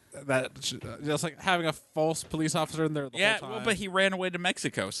 Just like having a false police officer in there the Yeah, whole time. well, but he ran away to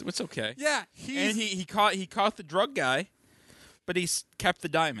Mexico, so it's okay. yeah, And he caught the drug guy, but kept the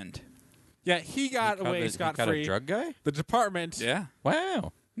diamond. he got away scot Got free. a drug guy? The department, Yeah.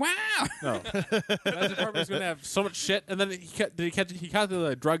 Wow. Wow. no, that department was going to have so much shit. And then he caught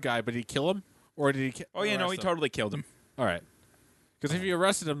the drug guy, but did he kill him or did he? Oh yeah, no, he arrest him? totally killed him. All right, because if you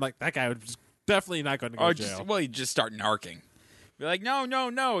arrested him, like that guy would definitely not going to go Oh, to jail. well, he'd just start narking. Be like,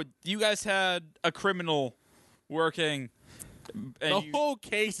 no, you guys had a criminal working. And the whole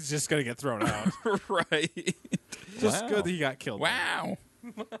case is just going to get thrown out. right. Just Wow. good that he got killed. Wow.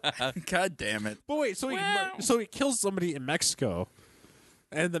 God damn it. But wait, so Wow. he kills somebody in Mexico,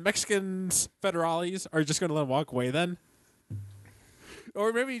 and the Mexicans federales are just going to let him walk away then?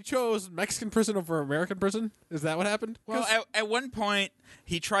 Or maybe he chose Mexican prison over American prison? Is that what happened? Well, 'Cause- at one point,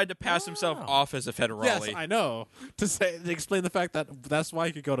 he tried to pass himself off as a federale. yes, I know. To explain the fact that that's why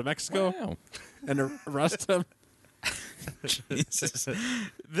he could go to Mexico Wow. and arrest him. Jesus.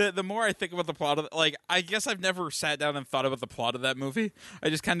 The more I think about the plot of I guess I've never sat down and thought about the plot of that movie. I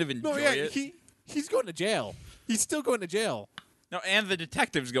just kind of enjoy No, yeah, it. he's going to jail. He's still going to jail. No, and the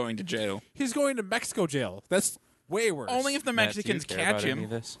detective's going to jail. He's going to Mexico jail. That's way worse. Only if the Matt, do you Mexicans care catch about any him. of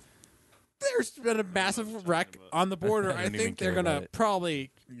this? There's been a massive wreck on the border. I I don't even think they're care going to about it.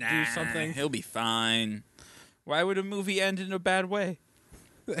 probably Nah, do something. He'll be fine. Why would a movie end in a bad way?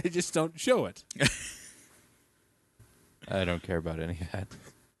 They just don't show it. I don't care about any of that.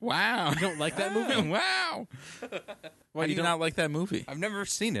 Wow. You don't like that movie? Wow. Why do you don't- not like that movie? I've never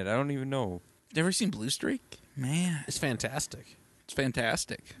seen it. I don't even know. Never seen Blue Streak? Man. It's fantastic. It's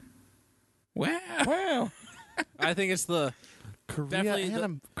fantastic. Wow. Wow. I think it's the Korea Definitely the-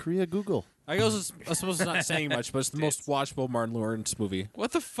 anime. Korea Google. I suppose it's not saying much, but it's the most watchable Martin Lawrence movie.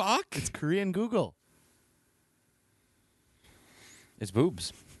 What the fuck? It's Korean Google. It's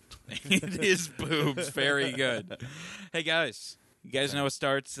boobs. It is boobs. Very good. Hey, guys. You guys know what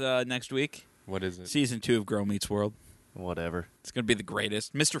starts next week? What is it? Season 2 of Girl Meets World. Whatever. It's going to be the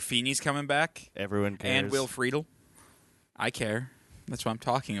greatest. Mr. Feeney's coming back. Everyone cares. And Will Friedle. I care. That's why I'm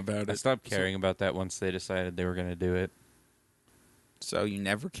talking about I it. stopped caring about that once they decided they were going to do it. So you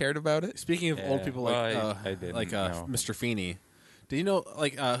never cared about it? Speaking of old Yeah, people well, I didn't know. Mr. Feeney, do you know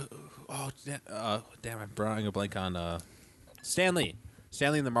damn, I'm drawing a blank on Stan Lee.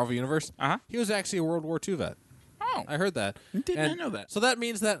 Stan Lee in the Marvel Universe. Uh-huh. He was actually a World War II vet. Oh. I heard that. Did not know that. So that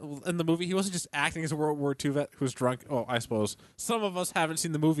means that in the movie, he wasn't just acting as a World War II vet who was drunk. Oh, I suppose some of us haven't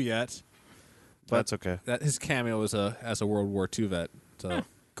seen the movie yet. That's okay. That his cameo was as a World War II vet. So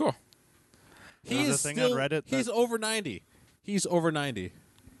Cool. he There's a is thing still, on Reddit He's that- over 90. He's over 90.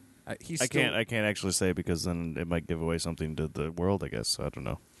 I can't actually say because then it might give away something to the world. I guess I don't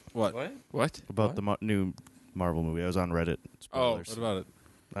know What? What? about the new Marvel movie. I was on Reddit. Spoilers. What about it?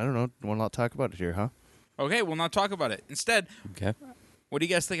 I don't know. We'll not talk about it here, huh? Okay, we'll not talk about it. Instead, Okay. what do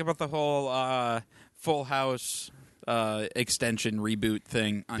you guys think about the whole Full House extension reboot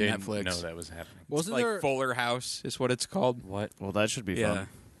thing on Didn't Netflix? know that was happening. Wasn't like there? Fuller House is what it's called. What? Well, that should be Yeah. fun.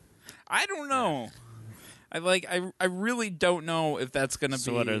 I don't know. I really don't know if that's gonna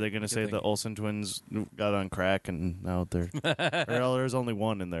So be. what are they going a to good say? thing. The Olsen twins got on crack and now they're. Well, there's only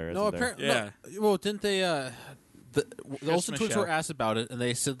one in there. No, Isn't there? apparently. Yeah. No, well, didn't they? The Olsen twins Michelle. were asked about it, and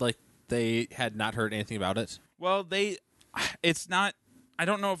they said like they had not heard anything about it. Well, it's not. I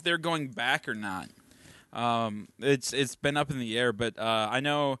don't know if they're going back or not. It's been up in the air, but I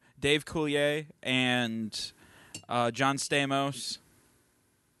know Dave Coulier and John Stamos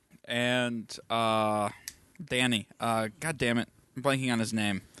and Danny. God damn it, I'm blanking on his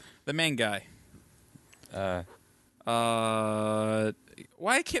name. The main guy.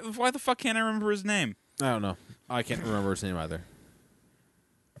 Why the fuck can't I remember his name? I don't know. I can't remember his name either.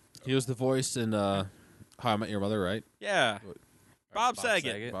 He was the voice in How I Met Your Mother, right? Yeah, Bob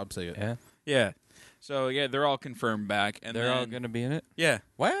Saget. Bob Saget. Yeah. Yeah. So yeah, they're all confirmed back, and They're all then- going to be in it? Yeah.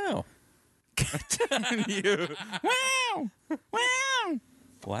 Wow. You. Wow. Wow.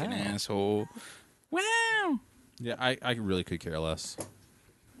 Wow. An asshole. Wow. Yeah, I really could care less.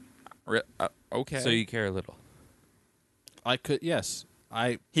 Okay. So you care a little. I could, yes.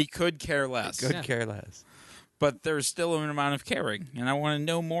 He could care less. Could care less. But there's still an amount of caring, and I want to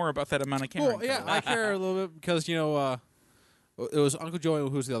know more about that amount of caring. Well, yeah, I care a little bit because it was Uncle Joey.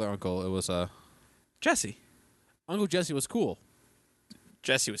 Who's the other uncle? It was Jesse. Uncle Jesse was cool.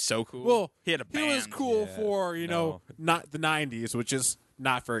 Jesse was so cool. Well, he had a band. He was cool Yeah, for no. not the '90s, which is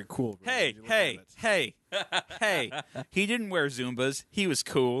not very cool. Hey, hey, hey, hey. He didn't wear Zumbas. He was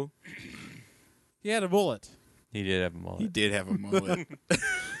cool. He had a mullet. He did have a mullet. He did have a mullet.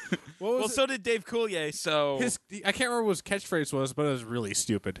 What was Well, it? so did Dave Coulier, so... I can't remember what his catchphrase was, but it was really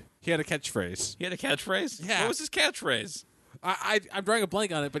stupid. He had a catchphrase. He had a catchphrase? Yeah. What was his catchphrase? I'm drawing a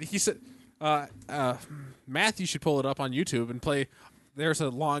blank on it, but he said, Matthew should pull it up on YouTube and play. There's a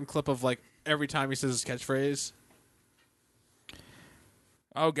long clip of like every time he says his catchphrase.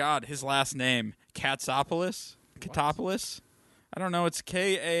 Oh, God, his last name. Katsopoulos? Katopoulos? I don't know. It's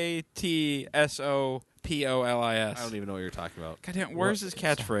Katsopoulis. I don't even know what you're talking about. Goddamn, where's his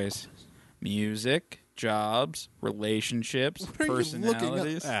catchphrase? Music, jobs, relationships, What are you looking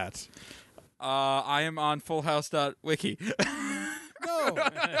personalities. at? I am on fullhouse.wiki. No.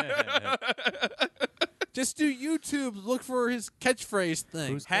 Just do YouTube. Look for his catchphrase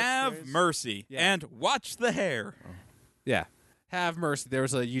thing. Have mercy Yeah. and watch the hair. Yeah. Have mercy. There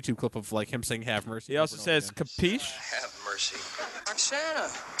was a YouTube clip of like him saying "Have mercy." He also over and over says, again. capiche? Have mercy. Roxana,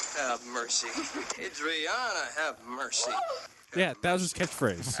 have mercy. Adriana, have mercy. "Yeah, that was his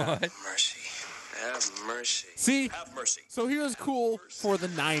catchphrase." Have mercy. Have mercy. See, Have mercy. so he was cool for the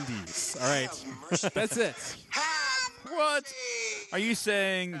 '90s. All right, that's it. Have What? Are you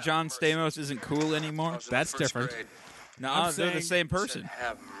saying John Stamos isn't cool anymore? That's different. No, they're the saying- same person.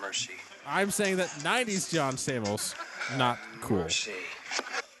 Have mercy. I'm saying that '90s John Stamos not cool, Mercy.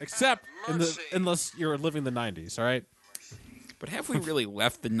 except Mercy. unless you're living the '90s. All right, But have we really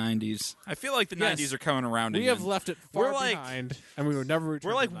left the 90s? I feel like the Yes. 90s are coming around we again. have left it far We're like- behind, and we will never return.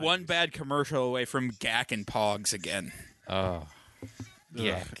 We're like to the one 90s. bad commercial away from Gak and Pogs again. Oh.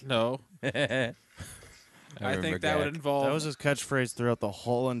 Yeah. No, I remember think that would Gak. involve. That was his catchphrase throughout the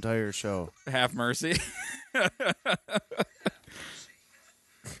whole entire show. Have mercy.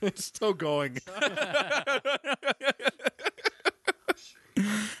 it's still going.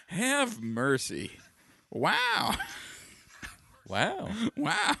 Have mercy. Wow. Wow.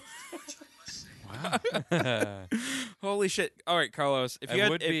 Wow. Holy shit. All right, Carlos. If I you had,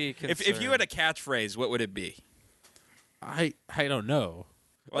 would be if you had a catchphrase, what would it be? I don't know.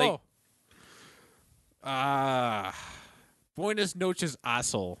 Like- Buenas noches,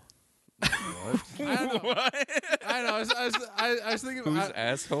 asshole. What? I don't know. I know. I was thinking. Who's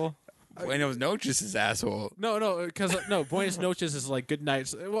asshole? Buenos noches, his asshole. No, because Buenas noches is like good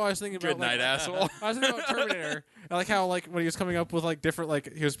night. Well, I was thinking about Good night, like, asshole. I was thinking about Terminator, and like how like when he was coming up with like different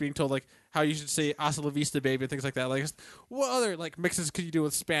like he was being told like how you should say "Hasta la vista, baby" and things like that. Like, what other like mixes could you do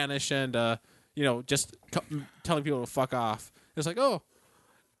with Spanish and just telling people to fuck off? It's like, oh,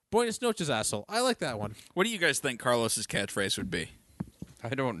 Buenas noches, asshole. I like that one. What do you guys think Carlos's catchphrase would be?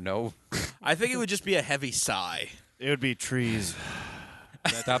 I don't know. I think it would just be a heavy sigh. It would be trees.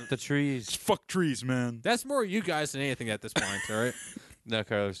 Stop the trees. Fuck trees, man. That's more you guys than anything at this point. All right, No,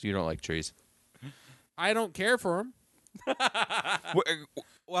 Carlos, you don't like trees. I don't care for them.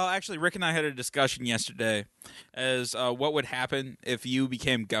 Well, actually, Rick and I had a discussion yesterday as what would happen if you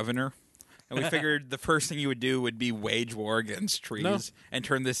became governor. And we figured the first thing you would do would be wage war against trees and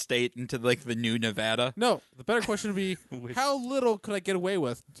turn this state into like the new Nevada. No, the better question would be how little could I get away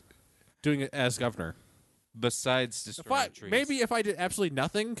with doing it as governor? Besides destroying trees. Maybe if I did absolutely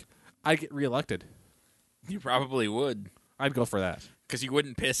nothing, I'd get reelected. You probably would, I'd go for that. because you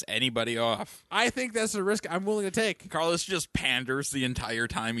wouldn't piss anybody off. I think that's a risk I'm willing to take. Carlos just panders the entire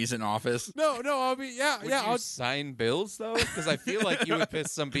time he's in office. No, I'll be Would you I'll, sign bills though? Because I feel like you would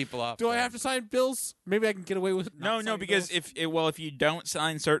piss some people off. do I have to sign bills? Maybe I can get away with No, because if you don't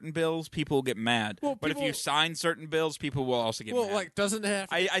sign certain bills, people will get mad. Well, but if you people- sign certain bills, people will also get mad. like doesn't it have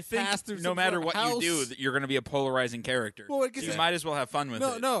to I think pass through no some matter sort of what house? you do, that you're going to be a polarizing character. Well, it gets you it- might as well have fun with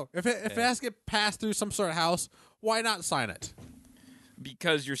it. No. If it has to get passed through some sort of house, why not sign it?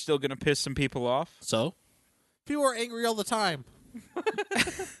 Because you're still going to piss some people off. So people are angry all the time.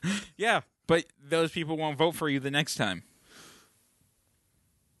 Yeah, but those people won't vote for you the next time.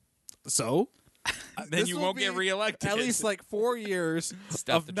 So Then this you will won't get be reelected. At least like 4 years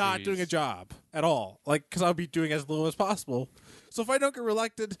Stop the of not trees. doing a job at all. Like, because I'll be doing as little as possible. So if I don't get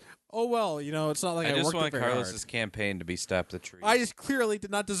reelected, oh well. It's not like I, I just worked want it very Carlos's hard. campaign to be stop the trees. I just clearly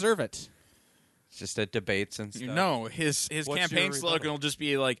did not deserve it. Just at debates and stuff. No, his What's campaign your slogan rebuttal? will just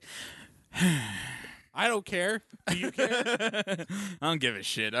be like, I don't care. Do you care? I don't give a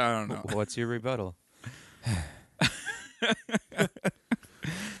shit. I don't know. What's your rebuttal?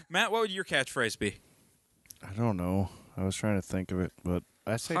 Matt, what would your catchphrase be? I don't know. I was trying to think of it, but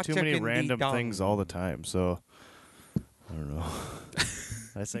I say Hot too many chicken random ding dong. things all the time, so I don't know.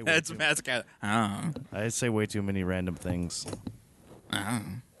 I say way That's too, Matt's cat. I I say way too many random things. don't know.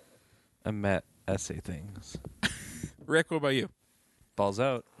 I met essay things. Rick, what about you? Balls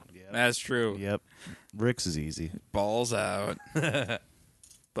out. That's true. Yep. Rick's is easy. Balls out.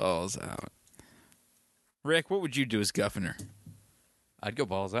 Balls out. Rick, what would you do as governor? I'd go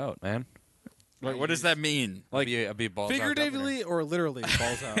balls out, man. What does that mean? Like I'd be balls out governor. Figuratively or literally,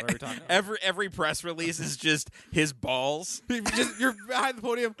 balls out every time. Every press release is just his balls. You're behind the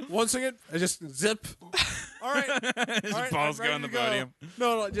podium, one second, and just zip. All right. His All right, balls I'm go ready on the to go. podium.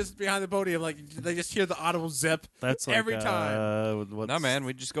 No, just behind the podium. Like they just hear the audible zip. That's like every time. What's No, man,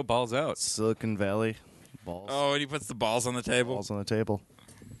 we just go balls out. Silicon Valley. Balls. Oh, and he puts the balls on the table. Balls on the table.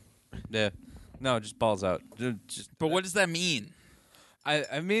 Yeah. No, just balls out. Just, But what does that mean?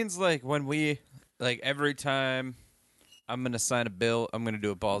 it means like when we every time I'm gonna sign a bill, I'm gonna do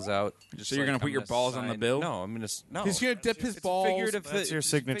a balls out. Just So you're gonna I'm put your balls on the bill? No, I'm gonna no. He's gonna dip his It's balls. figurative. That's your it's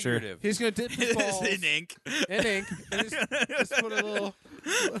signature. figurative. He's gonna dip his balls in ink. in ink and just put a little.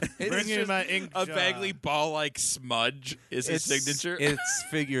 Bring in my ink A jar. vaguely ball-like smudge is his signature. It's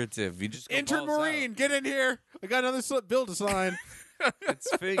figurative. You just go Intern balls Marine, out. get in here. I got another bill to sign. It's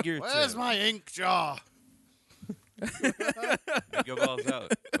figurative. Where's my ink jar? We'd go balls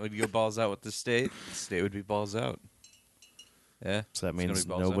out. We'd go balls out with the state. The state would be balls out. Yeah. So that It's gonna means be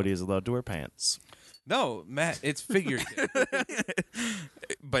balls nobody out. is allowed to wear pants. No, Matt, it's figurative.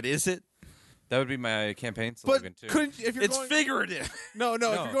 But is it? That would be my campaign But slogan too. couldn't if you're It's going, figurative. No. If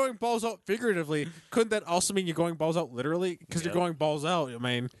No. you're going balls out figuratively, couldn't that also mean you're going balls out literally? Because you're going balls out. I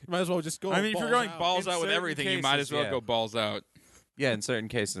mean, you might as well just go. I mean, if you're balls going out. balls In out with certain everything, you might as cases, well yeah. go balls out. Yeah, in certain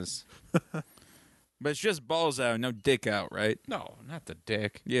cases. But it's just balls out, no dick out, right? No, not the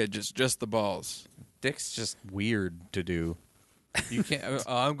dick. Yeah, just the balls. Dick's just weird to do. You can't.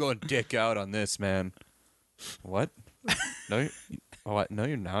 I'm going dick out on this, man. What? No, what? No,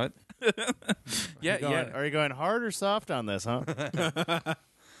 you're not. Yeah, Are you going hard or soft on this, huh?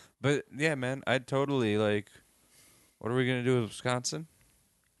 But yeah, man, I'd totally like. What are we gonna do with Wisconsin?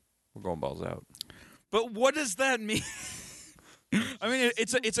 We're going balls out. But what does that mean? I mean,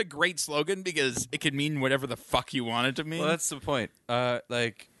 it's a great slogan because it can mean whatever the fuck you want it to mean. Well, that's the point.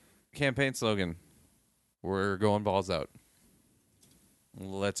 Like, campaign slogan. We're going balls out.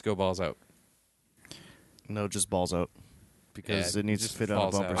 Let's go balls out. No, just balls out. Because Yeah, it needs just to fit on a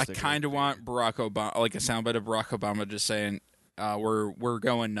balls bumper out. I sticker. kind of want Barack Obama, like a soundbite of Barack Obama, just saying, "We're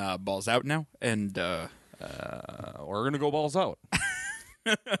going balls out now," and We're gonna go balls out.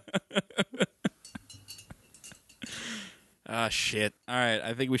 shit. All right,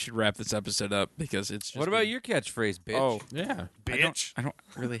 I think we should wrap this episode up because it's. Just What about your catchphrase, bitch? Oh, Yeah. I don't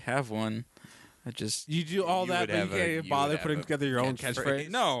really have one. I just You do all You that, would but you have can't a- even you bother would have putting a together your own catchphrase. catchphrase.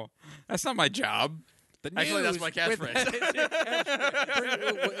 no. That's not my job. Actually, that's my catchphrase.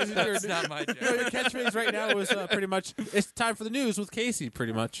 That's not my job. No, your catchphrase right now is pretty much, it's time for the news with Casey,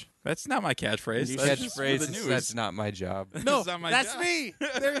 pretty much. That's not my catchphrase. Your That's just for catchphrase the is, news. that's not my job. No, not my that's job. me.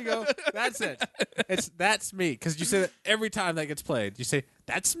 There you go. That's it. That's me. Because you say that every time that gets played. You say,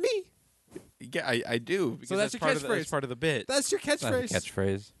 that's me. Yeah, I do. Because that's your part of the, catchphrase. that's part of the bit. That's your It's not a catchphrase.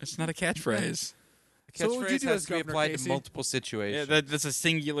 catchpase. It's not a catchphrase. So what would you Catchphrase do has as to be Governor applied Casey? to multiple situations. Yeah, that's a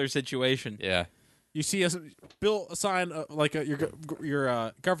singular situation. Yeah. You see Bill sign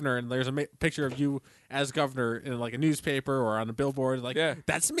your governor, and there's a picture of you as governor in like a newspaper or on a billboard. Like, Yeah.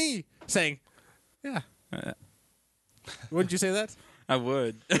 that's me saying, yeah. Wouldn't you say that? I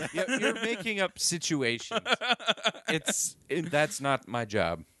would. Yeah, you're making up situations. That's not my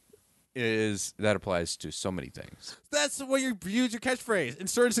job. That applies to so many things. That's the way you use your catchphrase. In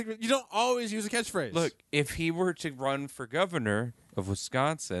certain, you don't always use a catchphrase. Look, if he were to run for governor of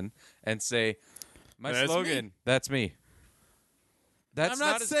Wisconsin and say, "My That's slogan, me. that's me," that's I'm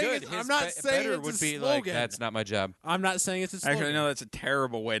not not as saying good. it's- His I'm not saying better it's would a be like, slogan. "That's not my job." I'm not saying it's a slogan. Actually, no, that's a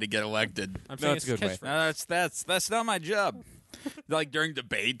terrible way to get elected. I'm No, saying it's a good way. No, that's not my job. Like during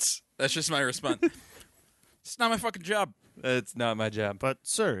debates, that's just my response. It's not my fucking job. That's not my job. But,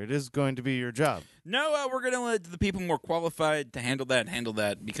 sir, it is going to be your job. No, we're gonna let the people more qualified to handle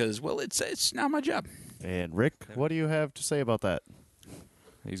that because, well, it's not my job. And, Rick, what do you have to say about that?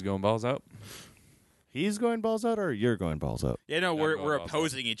 He's going balls out. He's going balls out or you're going balls out? Yeah, no, we're going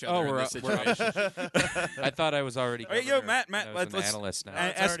opposing each other in we're this we're situation. I thought I was already. Hey, yo, governor, Matt, and I was an let's- analyst now.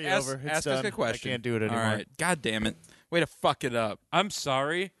 It's already over. It's ask us done. a question. I can't do it anymore. All right. God damn it. Way to fuck it up. I'm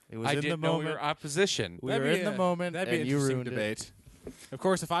sorry. It was I in the didn't know we moment. were opposition. We were in the moment, That'd be and an you interesting ruined debate. Of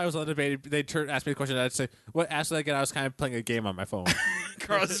course, if I was on the debate, they'd ask me the question, and I'd say, "What?" Ask that again. I was kind of playing a game on my phone.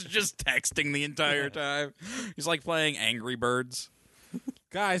 Carlos is just texting the entire time. He's like playing Angry Birds.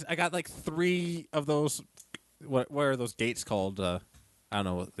 Guys, I got like 3 of those. What are those gates called? I don't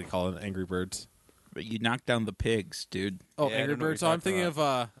know what they call it. Angry Birds. But you knocked down the pigs, dude. Oh, Yeah, I Angry don't know what Birds. you're So I'm talking thinking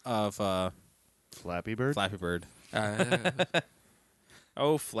of Flappy Bird? Flappy Bird.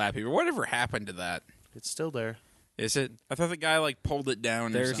 Oh, Flappy. Whatever happened to that? It's still there. Is it? I thought the guy like pulled it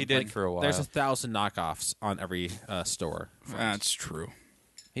down. There's- or He something. did for a while. There's 1,000 knockoffs on every store. That's true.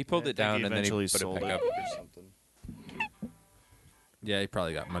 He pulled it down and then he eventually put it sold back it up. or something. Yeah, he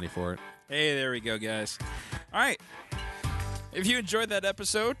probably got money for it. Hey, there we go, guys. All right. If you enjoyed that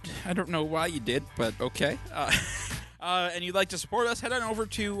episode, I don't know why you did, but okay. And you'd like to support us, head on over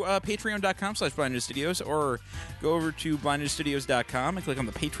to patreon.com/blindnewsstudios or go over to blindnewsstudios.com and click on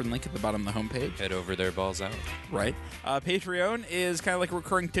the patron link at the bottom of the homepage. Head over there, balls out. Right. Patreon is kind of like a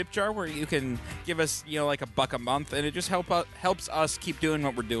recurring tip jar where you can give us, like $1 a month, and it just helps us keep doing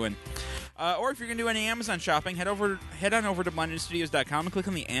what we're doing. Or if you're going to do any Amazon shopping, head on over to blindnewsstudios.com and click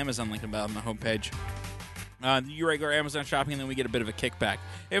on the Amazon link at the bottom of the homepage. Your regular Amazon shopping, and then we get a bit of a kickback.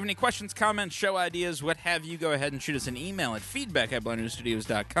 If you have any questions, comments, show ideas, what have you, go ahead and shoot us an email at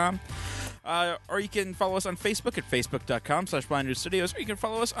feedback@blindnewsstudios.com. Or you can follow us on Facebook at facebook.com/blindnewsstudios, or you can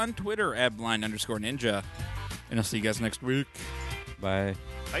follow us on Twitter at blind_ninja. And I'll see you guys next week. Bye.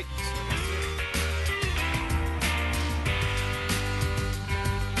 Bye.